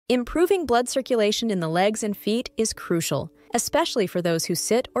Improving blood circulation in the legs and feet is crucial, especially for those who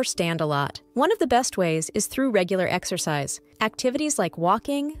sit or stand a lot. One of the best ways is through regular exercise. Activities like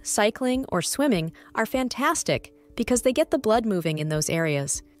walking, cycling, or swimming are fantastic because they get the blood moving in those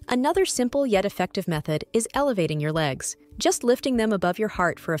areas. Another simple yet effective method is elevating your legs. Just lifting them above your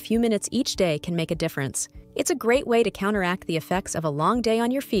heart for a few minutes each day can make a difference. It's a great way to counteract the effects of a long day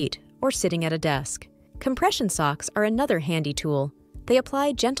on your feet or sitting at a desk. Compression socks are another handy tool. They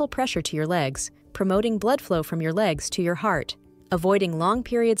apply gentle pressure to your legs, promoting blood flow from your legs to your heart. Avoiding long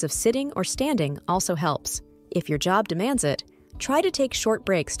periods of sitting or standing also helps. If your job demands it, try to take short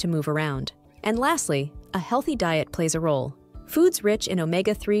breaks to move around. And lastly, a healthy diet plays a role. Foods rich in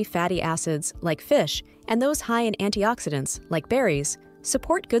omega-3 fatty acids, like fish, and those high in antioxidants, like berries,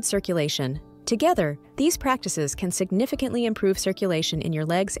 support good circulation. Together, these practices can significantly improve circulation in your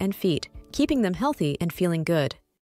legs and feet, keeping them healthy and feeling good.